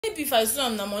Maybe if I sue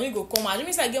am, na money go come out. It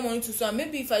means I get money to sue am.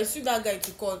 Maybe if I sue that guy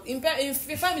to court, in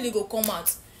family go come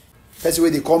out. Person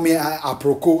wey dey call me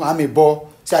aproko, I'm a boy,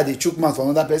 say I dey chook mouth for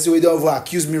another person wey don over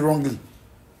accuse me wrongly.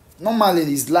 Normally in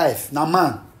his life, na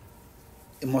man,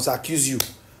 he must accuse you.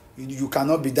 You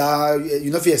cannot be that, you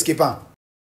no fit escape am.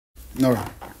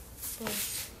 Nora.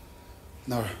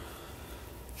 Nora.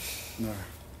 Nora.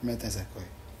 How many times I call you?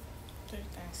 3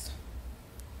 times.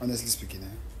 Honestly speaking,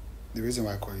 the reason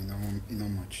why I call you, not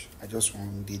much. I just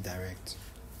want to be direct.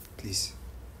 Please.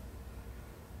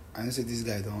 I know say this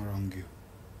guy don't wrong you.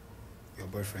 Your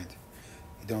boyfriend.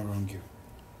 He don't wrong you.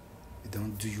 He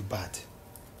don't do you bad.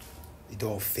 He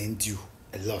don't offend you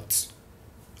a lot.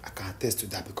 I can attest to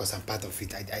that because I'm part of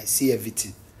it. I see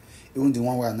everything. Even the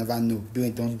one where I never know,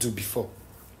 don't do before.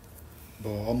 But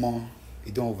Omo,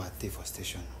 he don't overtake for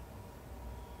station.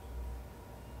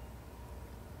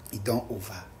 He don't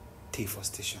overtake for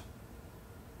station.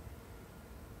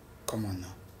 Come on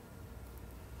now.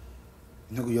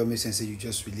 You know, you make sense say you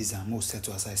just release and most set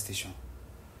to aside station.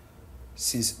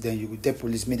 Since then, you will tell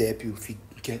police, may they help you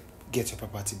get your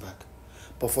property back.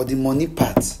 But for the money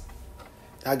part,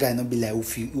 that guy not be like,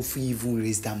 if he even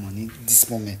raise that money this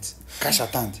moment, cash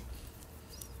at hand.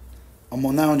 I'm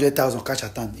on 900,000 cash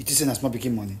at hand. It isn't a small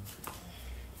picking money.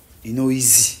 You know,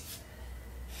 easy.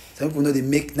 Some people know they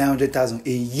make 900,000 a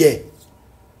year.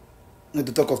 Not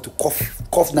to talk of to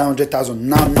cough 900,000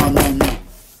 now.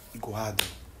 It go hard.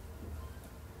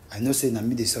 I know say na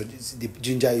me the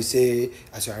ginger you say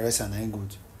as you arrest and ain't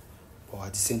good. But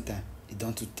at the same time, it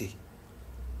don't too take.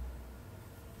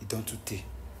 It don't too take.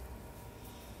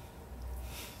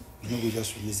 You know, we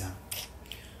just release him.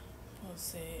 I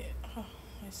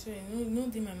swear, no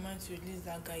in my mind to release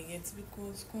that guy yet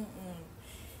because come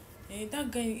on.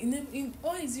 That guy,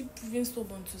 why is he proving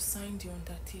stubborn to sign the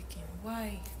undertaking?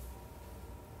 Why?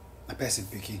 A person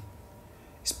picking.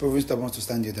 He's proving stubborn to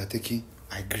sign the undertaking.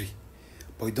 I agree.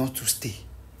 But he don't to stay.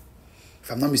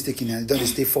 If I'm not mistaken, he don't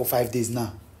stay 4 or 5 days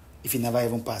now. If he never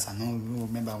even pass, I don't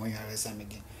remember when you arrest him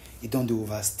again. He don't do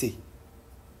overstay.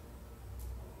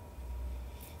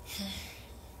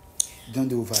 He don't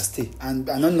do overstay. And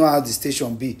I don't know how the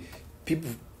station be. People,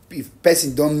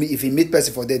 if he meet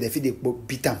person for there, they feel they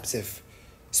beat himself.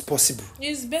 It's possible.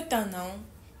 It's better now.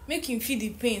 Make him feel the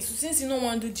pain. So since you don't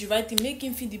want to do the right thing, make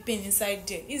him feel the pain inside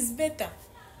there. It's better.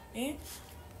 I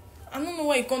don't know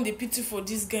why you can't dey pity for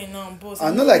this guy now, boss.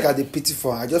 I know like I dey pity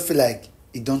for him. I just feel like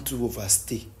he don't too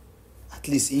overstay. At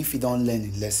least if he don't learn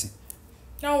a lesson.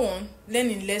 That one,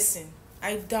 learning lesson,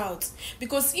 I doubt.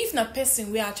 Because if na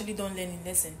person we actually don't learn a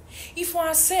lesson, if we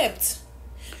accept,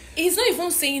 he's not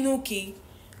even saying okay,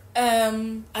 I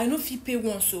know if he pay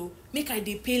once so make I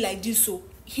dey pay like this so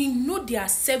he know they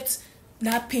accept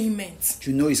that payment.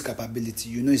 You know his capability,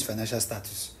 you know his financial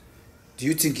status. Do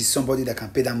you think he's somebody that can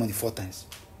pay that money 4 times?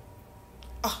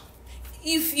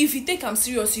 If you take him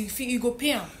serious, you go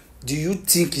pay him. Do you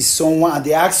think he's someone, and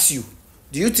they ask you,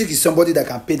 do you think he's somebody that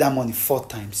can pay that money 4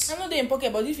 times? I know they in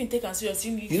pocket, but if you take him serious,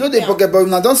 you know they in pocket, but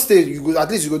now don't stay. You go at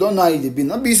least you go don't know how they been.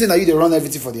 Not be saying that they run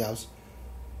everything for the house.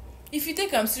 If you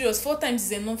take him serious, 4 times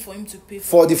is enough for him to pay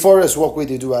for the forest work where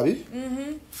they do, Abby.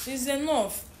 It's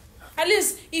enough. At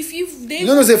least if they. You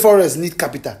don't say forest need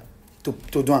capital to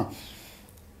do am.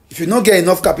 If you don't get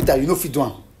enough capital, you no fit do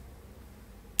am.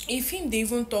 If him they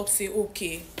even talk say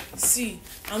okay, see,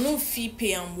 I no fit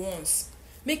pay am once,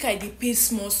 make I dey pay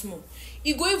small,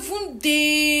 e go even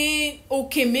dey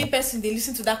okay make person dey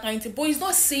listen to that kind of thing, but he's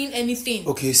not saying anything.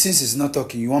 Okay, since he's not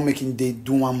talking, you want make him dey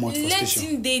do 1 month for let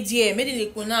station. him dey there, make dey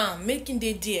go now, make him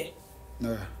dey there.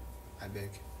 No, I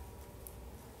beg.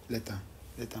 Let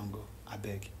him go. I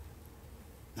beg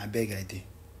I dey.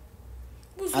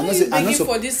 I'm not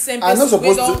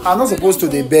supposed to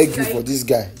dey beg you for this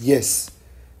guy. Yes.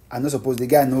 I'm not supposed the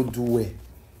guy not do well.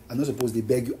 I'm not supposed to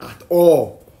beg you at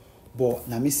all. But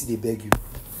now me see they beg you.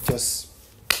 Just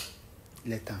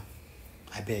let them.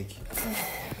 I beg.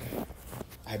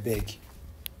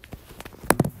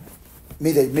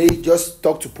 May just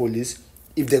talk to police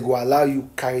if they go allow you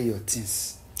carry your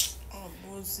things.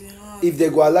 If they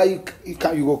go allow you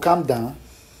go calm down.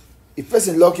 If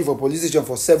person lock you for police station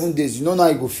for 7 days, you know now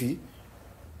you go feel.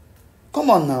 Come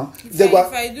on now. If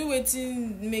I do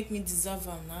wetin make me deserve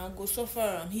him, I go suffer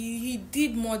am. He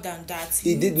did more than that.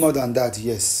 He did more than that,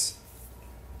 yes.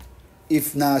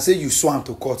 If now say you sue am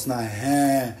to court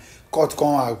now, court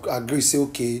come agree say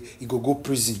okay, you go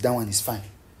prison. That one is fine.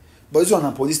 But this one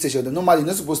na police station. Normally you're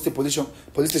not supposed to stay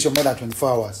police station more than 24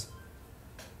 hours.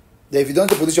 Then if you don't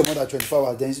stay police station more than 24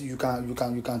 hours, then you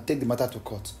can take the matter to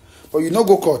court. But you no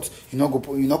go court, you no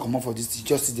come out for this.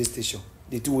 Just this station.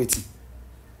 They do waiting.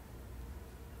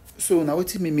 So now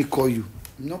what make me call you?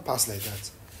 You not pass like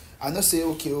that. I not say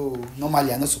okay, oh,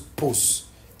 normally I not suppose.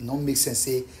 It don't make sense.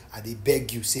 Say I dey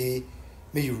beg you, say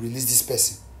may you release this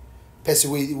person.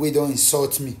 Person wey don't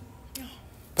insult me.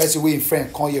 Person wey in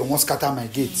friend come here won't scatter my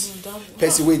gate.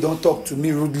 Person wey don't talk to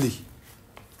me rudely.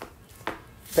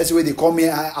 Person wey they call me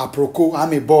aproko,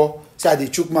 I'm a boy. Say I dey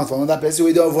chook mouth for another person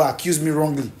wey don't even accuse me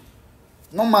wrongly.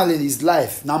 Normally in his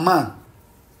life, now man,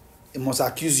 he must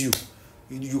accuse you.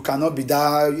 You cannot be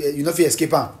that. You know if you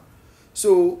escape him.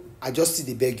 So I just see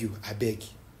they beg you. I beg.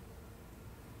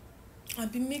 I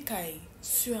be make I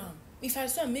sue am. If I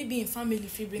sue am, maybe in family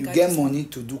fit bring. You get money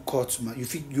to do court, man.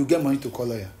 You get money to call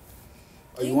lawyer.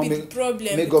 Or you want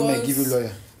make government give you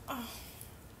lawyer.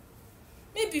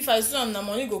 Maybe if I sue am, na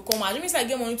money go come out. It means I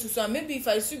get money to sue am. Maybe if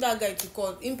I sue that guy to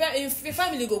court, in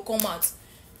family go come out.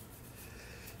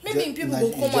 Maybe in people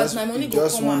go come out, my money go come out.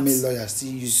 Just want me lawyer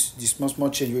still use the small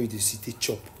change where you dey see take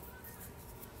chop.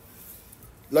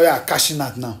 Lawyer cashing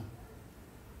out now.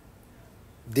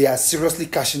 They are seriously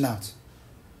cashing out.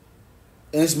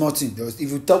 Any small thing. If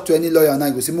you talk to any lawyer now,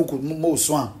 you go say mo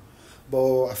swan.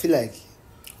 But I feel like.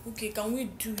 Okay, can we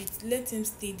do it? Let him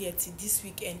stay there till this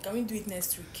weekend. Can we do it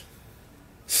next week?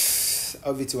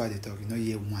 Obviously, why they talk? You know,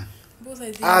 year one. Boss,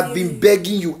 I've been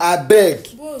begging you. I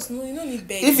beg. Boss, no, you don't need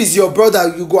begging. If it's your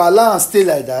brother, you go allow and stay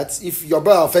like that. If your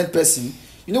brother offend person,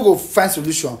 you know go find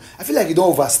solution. I feel like you don't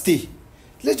overstay.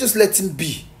 Let's just let him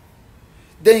be.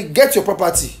 Then get your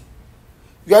property.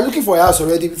 You are looking for a house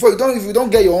already. If you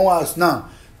don't get your own house now,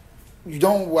 if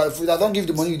I don't give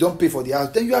the money, you don't pay for the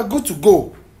house, then you are good to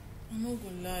go. I'm not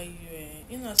gonna lie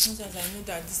you. Sometimes I know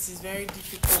that this is very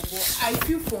difficult, but I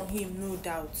feel for him, no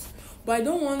doubt. But I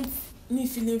don't want me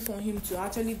feeling for him to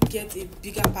actually get a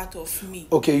bigger part of me.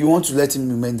 Okay, you want to let him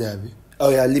remain there, Abi? Oh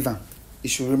yeah, leave him. He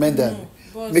should remain there.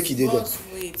 Make it there.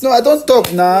 No, I don't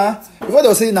talk now. Before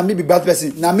they say na me be bad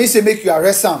person, na me say make you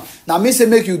arrest him. Na me say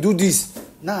make you do this.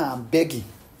 Nah, I'm begging.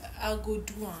 I go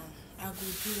do am, but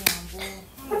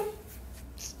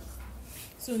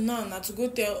so now to go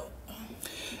tell.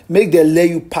 Make them let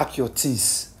you pack your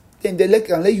things. Then they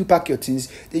can let you pack your things.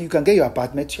 Then you can get your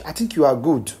apartment. I think you are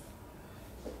good.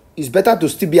 It's better to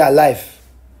still be alive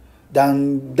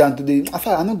than to the.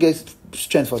 I don't get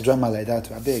strength for drama like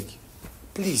that. I beg,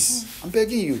 please. I'm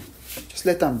begging you. Just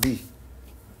let them be.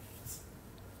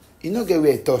 You no get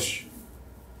where it touch.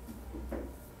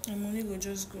 My money go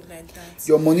just go like that.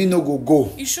 Your money no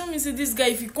go. You show me say this guy,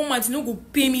 if he come out, he no go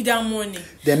pay me that money.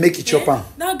 Then make it chop am.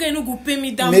 That guy no go pay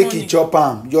me that money. Make it chop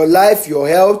am. Your life, your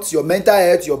health, your mental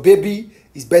health, your baby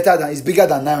is bigger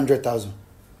than 900,000.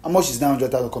 How much is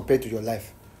 900,000 compared to your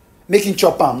life? Make him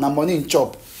chop am. Na money in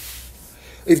chop.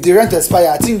 If the rent expire,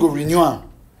 I think go renew am.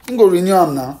 He go renew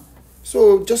am now.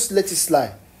 So just let it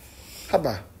slide.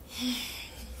 Haba.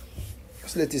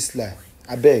 Just let it slide.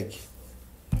 I beg.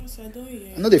 Yes, I don't hear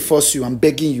you. I'm not dey force you. I'm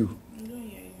begging you. I don't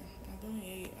hear you.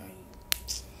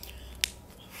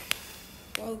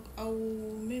 I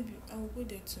will go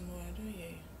there tomorrow. I don't hear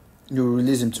you. You will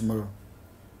release him tomorrow.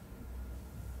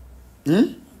 I will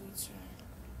try.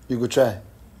 You go try.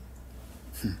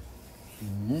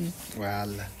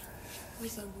 Well.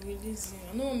 Yes, I will release him.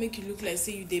 I don't want to make you look like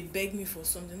say you dey beg me for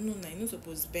something. No, you're not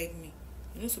supposed to beg me.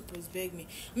 You're not supposed to beg me.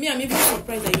 I'm even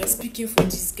surprised that you're speaking for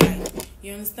this guy.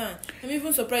 You understand? I'm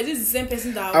even surprised. This is the same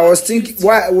person that I was thinking.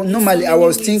 Why? Normally, I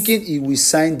was thinking he will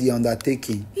sign the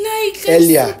undertaking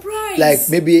earlier. Surprised. Like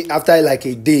maybe after like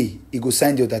a day, he go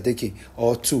sign the undertaking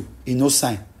or two. He no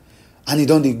sign, and he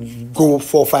don't go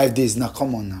 4 or 5 days. Now,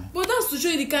 come on now. But that's to show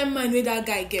you the kind of mind where that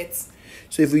guy gets.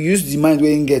 So if we use the mind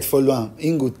where he get follow him,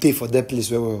 he go take for that place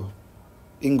where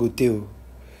he go take.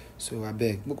 So I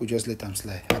beg, we could just let him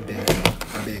slide. I beg.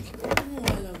 No,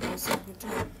 I love us. I will do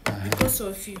it. Because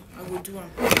of you, I will do it.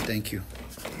 Thank you.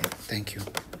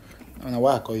 I don't know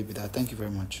why I call you, but thank you very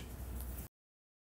much.